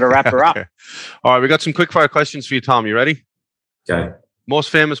got to wrap her up. Okay. All right, we got some quick fire questions for you, Tom. You ready? Okay. Most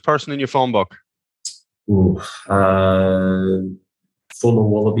famous person in your phone book? Former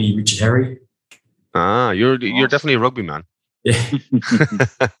Wallaby Richard Harry. You're definitely a rugby man. Yeah.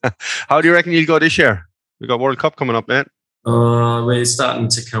 How do you reckon you'll go this year? We got World Cup coming up, mate. We're starting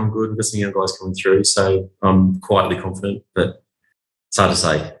to come good. We've got some young guys coming through, so I'm quietly confident, but it's hard to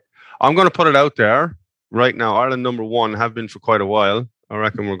say. I'm going to put it out there right now. Ireland #1 have been for quite a while. I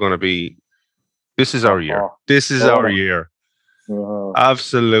reckon we're going to be. This is our year. This is our year.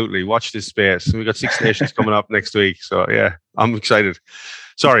 Absolutely. Watch this space. We got Six Nations coming up next week, so yeah, I'm excited.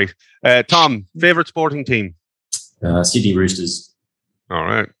 Sorry, Tom. Favorite sporting team? Sydney Roosters. All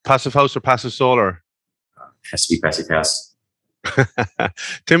right. Passive house or passive solar? Has to be passive house.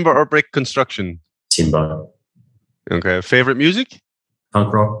 Timber or brick construction? Timber. Okay. Favorite music?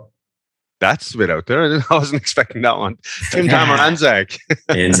 Punk rock. That's a bit out there. I wasn't expecting that one. Tim Tam or Anzac?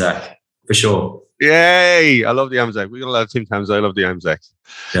 Anzac, for sure. Yay! I love the Anzac. We got a lot of Tim Tams. I love the Anzac.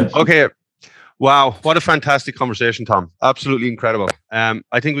 Yep. Okay. Wow, what a fantastic conversation, Tom. Absolutely incredible.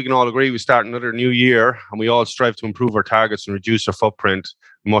 I think we can all agree we start another new year and we all strive to improve our targets and reduce our footprint.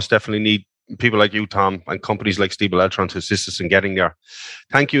 We most definitely need people like you, Tom, and companies like Stiebel Eltron to assist us in getting there.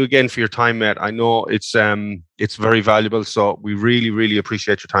 Thank you again for your time, mate. I know it's very valuable, so we really, really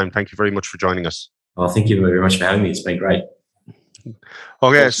appreciate your time. Thank you very much for joining us. Oh, thank you very much for having me. It's been great.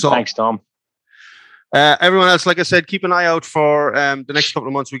 Okay, so thanks, Tom. Everyone else, like I said, keep an eye out for the next couple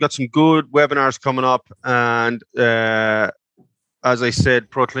of months. We got some good webinars coming up, and as I said,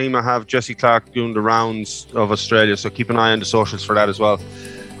 Proclima have Jesse Clark doing the rounds of Australia, so keep an eye on the socials for that as well.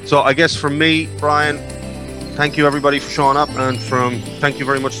 So I guess from me, Brian, thank you everybody for showing up, and thank you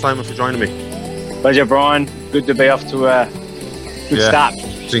very much, Simon, for joining me. Pleasure, Brian. Good to be off to a good start.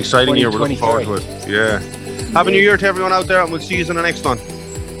 It's an exciting year. We're looking forward to it. Yeah. Happy New Year to everyone out there, and we'll see you in the next one.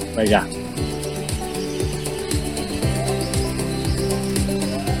 Pleasure.